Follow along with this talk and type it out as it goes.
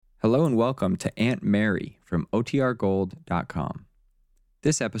Hello and welcome to Aunt Mary from OTRGold.com.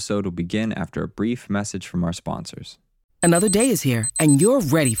 This episode will begin after a brief message from our sponsors. Another day is here, and you're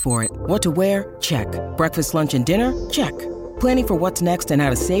ready for it. What to wear? Check. Breakfast, lunch, and dinner? Check. Planning for what's next and how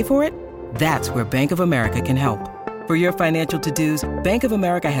to save for it? That's where Bank of America can help. For your financial to-dos, Bank of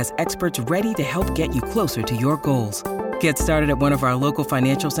America has experts ready to help get you closer to your goals. Get started at one of our local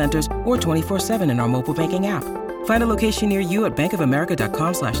financial centers or 24/7 in our mobile banking app. Find a location near you at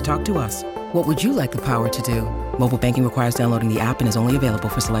bankofamerica.com/talktous. What would you like the power to do? Mobile banking requires downloading the app and is only available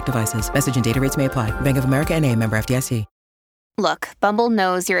for select devices. Message and data rates may apply. Bank of America N.A., member FDIC. Look, Bumble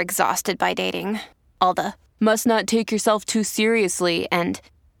knows you're exhausted by dating. All the, must not take yourself too seriously, and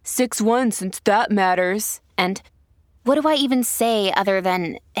 6'1" since that matters, and what do I even say other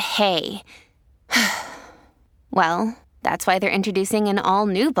than, hey? Well, that's why they're introducing an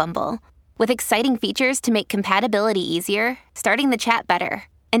all-new Bumble, with exciting features to make compatibility easier, starting the chat better,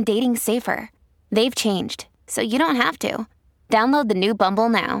 and dating safer. They've changed, so you don't have to. Download the new Bumble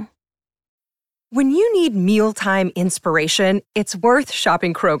now. When you need mealtime inspiration, it's worth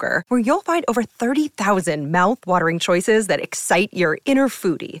shopping Kroger, where you'll find over 30,000 mouth-watering choices that excite your inner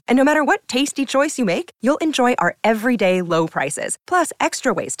foodie. And no matter what tasty choice you make, you'll enjoy our everyday low prices, plus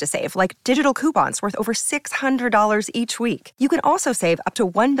extra ways to save, like digital coupons worth over $600 each week. You can also save up to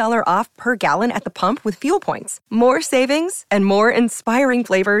 $1 off per gallon at the pump with fuel points. More savings and more inspiring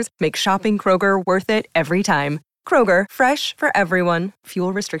flavors make shopping Kroger worth it every time. Kroger, fresh for everyone.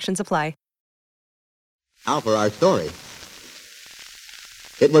 Fuel restrictions apply. Now for our story.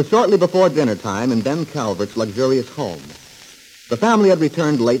 It was shortly before dinner time in Ben Calvert's luxurious home. The family had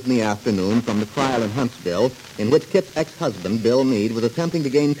returned late in the afternoon from the trial in Huntsville, in which Kit's ex-husband, Bill Meade, was attempting to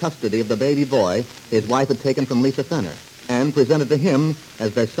gain custody of the baby boy his wife had taken from Lisa Fenner and presented to him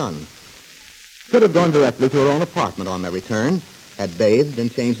as their son. Kit had gone directly to her own apartment on their return, had bathed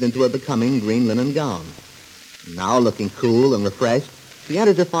and changed into a becoming green linen gown. Now, looking cool and refreshed, she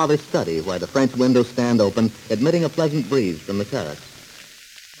entered her father's study, where the French windows stand open, admitting a pleasant breeze from the terrace.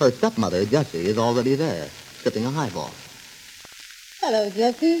 Her stepmother, Jessie, is already there, sipping a highball. Hello,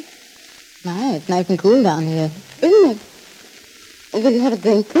 Jessie. My, it's nice and cool down here, isn't it? Will you have a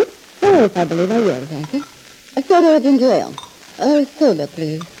drink, too? Oh, yes, I believe I will, thank you. A soda or ginger ale? A soda,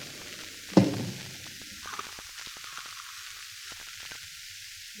 please.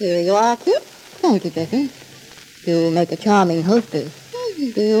 Here you are, Kit. Thank you, Jessie. You make a charming hostess.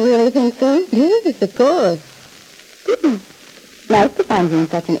 Do you really think so? Yes, of course. Nice to find you in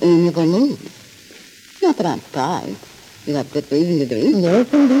such an amiable mood. Not that I'm surprised. You have good reason to be.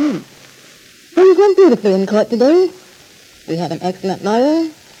 Yes, indeed. Things went beautifully in court today. We have an excellent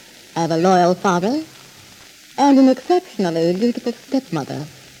lawyer, I have a loyal father, and an exceptionally dutiful stepmother.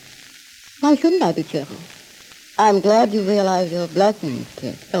 Why shouldn't I be cheerful? I'm glad you realize your blessings,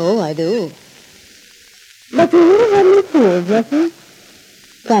 Kit. Oh, I do. But you really had me fooled, Jessie.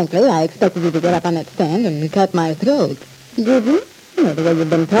 Frankly, I expected you to get up on that stand and cut my throat. Did you? You know, the way you've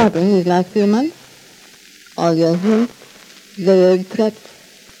been talking these last few months. All your hints, vague threats.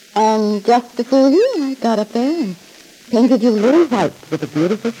 And just to fool you, I got up there and painted you little white with a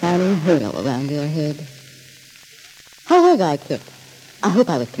beautiful shining halo around your head. How was I, Kit? I hope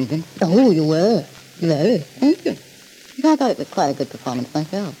I was convinced. Oh, you were. Very. Thank you. I thought it was quite a good performance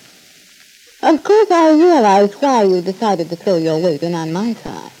myself. Of course, I realize why you decided to throw your weight in on my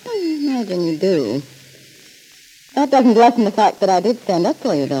side. I imagine you do. That doesn't lessen the fact that I did stand up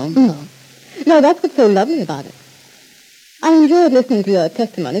for you, though. No, that's what's so lovely about it. I enjoyed listening to your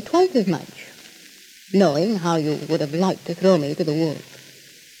testimony twice as much, knowing how you would have liked to throw me to the wolves,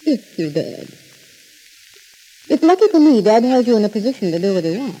 if you dared. It's lucky for me Dad held you in a position to do what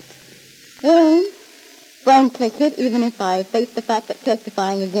he wants. Well, frankly, Kit, even if I faced the fact that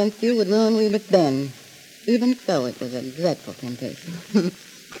testifying against you would ruin me with Ben, even so, it was a dreadful temptation.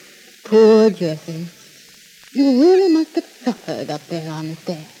 Poor Jessie. You really must have suffered up there on the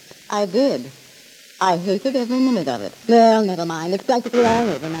stand. I did. I hated every minute of it. Well, never mind. It's practically all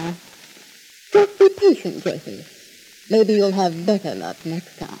over now. Just be patient, Jessie. Maybe you'll have better luck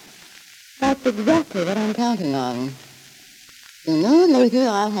next time. That's exactly what I'm counting on. Sooner or later,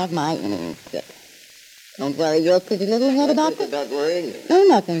 I'll have my innings, Kit. Don't worry your pretty little head about it. About worrying? No,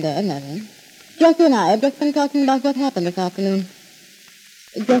 nothing, Dad, nothing. Jessie and I have just been talking about what happened this afternoon.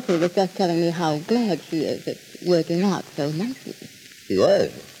 Jessie was just telling me how glad she is it's working out so nicely. She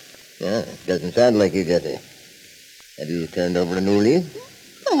was? Yeah, doesn't sound like you, Jessie. Have you turned over a new leaf?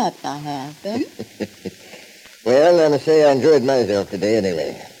 Perhaps I have, Ben. Well, I must say I enjoyed myself today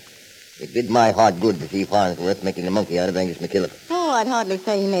anyway. It did my heart good to see Farnsworth making a monkey out of Angus McKillop. Oh, I'd hardly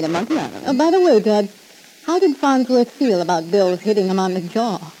say he made a monkey out of him. Oh, by the way, Dad, how did Farnsworth feel about Bill's hitting him on the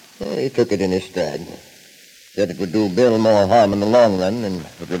jaw? Well, he took it in his stride. Said it would do Bill more harm in the long run than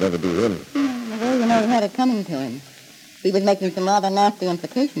it would ever do him. Well, you know, he had it coming to him. He was making some rather nasty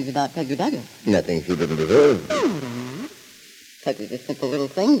implications about Peggy Douglas. Nothing she didn't deserve. Peggy's a simple little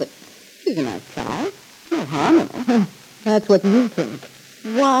thing, but she's a nice child. No harm in her. That's what you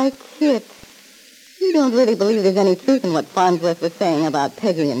think. Why, Kit, you don't really believe there's any truth in what Farnsworth was saying about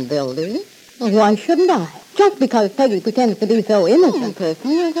Peggy and Bill, do you? Well, why shouldn't I? Just because Peggy pretends to be so innocent.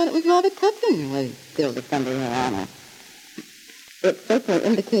 Personally, I thought it was rather touching the way Bill defended her honor. It certainly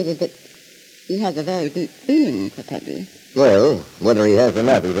indicated that he has a very deep feeling for Peggy. Well, whether he has or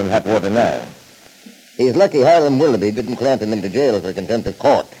not, he's in hot water now. He's lucky Hiram Willoughby didn't clamp him into jail for contempt of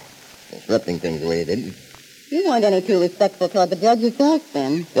court, disrupting things the way he did. You weren't any too respectful toward the judge yourself,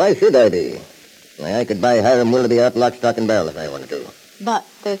 then. Why should I be? Why, I could buy Hiram Willoughby out lock, stock, and barrel if I wanted to. But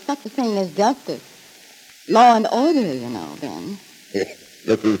there's such a thing as justice. Law and order, you know, Ben.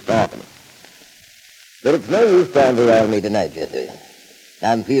 Look who's talking. But it's no use trying to rile me tonight, Jesse.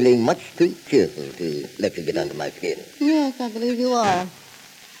 I'm feeling much too cheerful to let you get under my skin. Yes, I believe you are.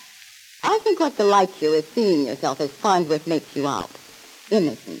 I think what delights you is seeing yourself as Farnsworth makes you out.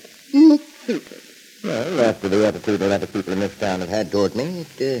 Innocent. Mistreated. Well, after the attitude a lot of people in this town have had toward me,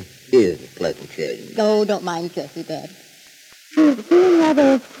 it is a pleasant change. Oh, don't mind Jessie, Dad. She's feeling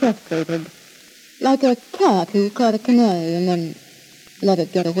rather frustrated. Like a cat who caught a canary and then let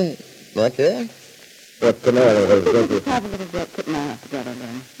it get away. What's that? What canary has Let's Jessie? have a little bit putting our house together,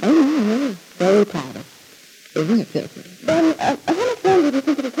 then. Oh, very proud of. Isn't it, Jessie? Ben, how much longer do you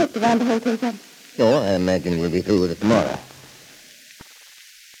think it'll take to round the whole case up? Oh, I imagine we'll be through with it tomorrow.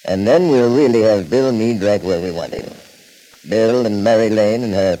 And then we'll really have Bill Meade right where we want him. Bill and Mary Lane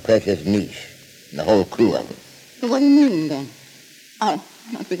and her precious niece. And the whole crew of them. So what do you mean, then? I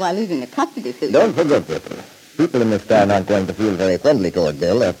don't see why losing the custody suit. Don't forget, people. People in this town aren't going to feel very friendly toward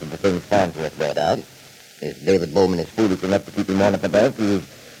Bill after the things Farnsworth brought out. If David Bowman is foolish enough to keep him on at the bank,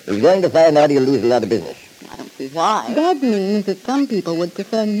 he's going to find out he'll lose a lot of business. I don't see why. That means that some people would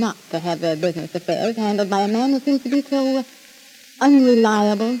prefer not to have their business affairs handled by a man who seems to be so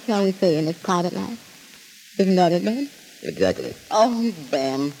unreliable, shall we say, in his private life. Isn't that it, Ben? Exactly. Oh,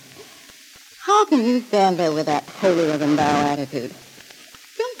 Ben. How can you stand there with that holier-than-thou attitude?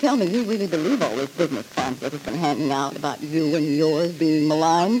 Don't tell me you really believe all this business Farnsworth has been handing out about you and yours being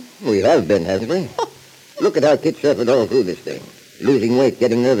maligned. We have been, haven't we? Look at how Kit suffered all through this thing. Losing weight,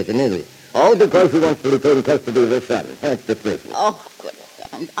 getting nervous and ill. All because he wants to retain custody of his son. That's the first one. Oh, good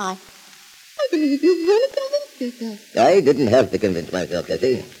heavens. I believe you've really convinced yourself. I didn't have to convince myself,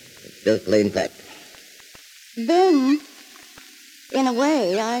 Jessie. It's just plain fact. Then, in a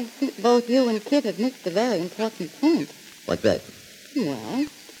way, I think both you and Kit have missed a very important point. What's that? Well,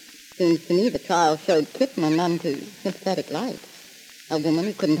 seems to me the trial showed Kit in a none too sympathetic light. A woman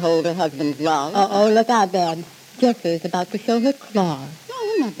who couldn't hold her husband's love. Oh, look out, Dad. Jeffrey's about to show her claws. No,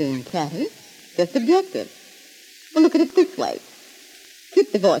 I'm not being catty. Just objective. Well, look at it this way.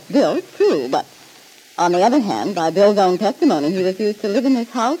 Kit divorced Bill, it's true, but on the other hand, by Bill's own testimony, he refused to live in this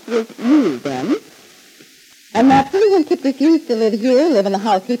house with you, then. And naturally, when Kit refused to live here, live in the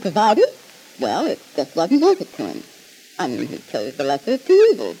house he provided, well, it just wasn't worth it to him. I mean, he chose the lesser of two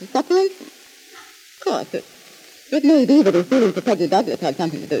evils, the separation. Of course, it may be that his feelings for Peggy Douglas had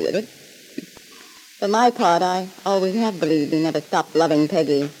something to do with it. For my part, I always have believed he never stopped loving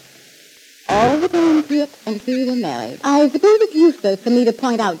Peggy. All the time Kit and she were married. I suppose it's useless for me to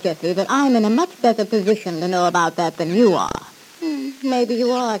point out, Jeffrey, that I'm in a much better position to know about that than you are. Maybe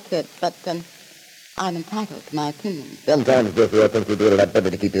you are, Kit, but I'm entitled to my opinion. Sometimes, Jeffrey, I think you'd do a lot better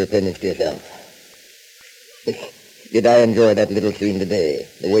to keep your opinions to yourself. Did I enjoy that little scene today?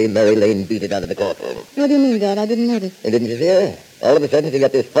 The way Mary Lane beat it out of the courtroom. What do you mean, Dad? I didn't notice. Didn't you see her? All of a sudden, she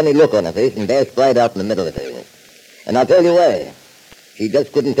got this funny look on her face and dashed right out in the middle of things. And I'll tell you why. She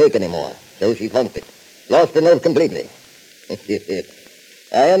just couldn't take anymore, so she funked it. Lost her nerve completely.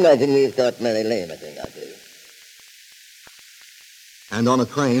 I imagine we've taught Mary Lane a thing or two. And on a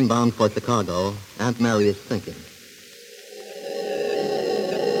train bound for Chicago, Aunt Mary is thinking.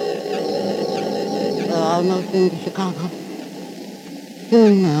 We're almost into Chicago.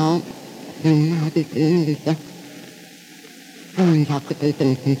 Soon now, this is Lisa. Soon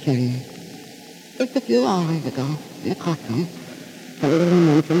occupation can change. Just a few hours ago, in the courtroom, Hillary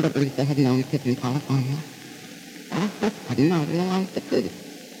mentioned that Lisa had known Kit in California. All of a sudden, I realized the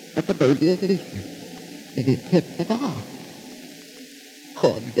truth, that the baby is Lisa. It is Kit at all.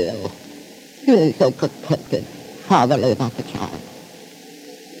 Poor Bill. He is so protected, fatherly about the child.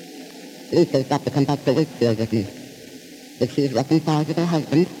 Lisa's got to come back to Wakefield with me. If she's reconciled with her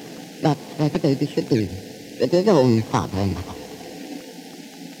husband, that's where the baby should be, with his own father and mother.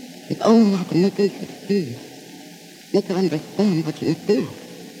 If only I can make her see. Make her understand what she is doing.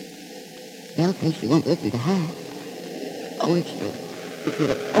 They'll say she won't listen to her. Oh, if she'll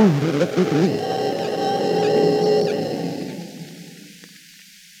only listen to me.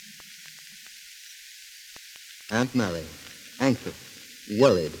 Aunt Mary, anxious,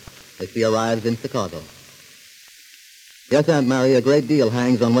 worried, as she arrives in Chicago. Yes, Aunt Mary, a great deal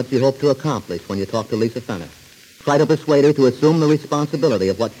hangs on what you hope to accomplish when you talk to Lisa Fenner. Try to persuade her to assume the responsibility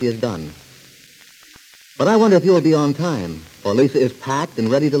of what she has done. But I wonder if you'll be on time, for Lisa is packed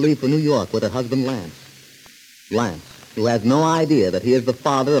and ready to leave for New York with her husband, Lance. Lance, who has no idea that he is the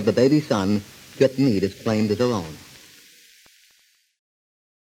father of the baby son Kit Meade has claimed as her own.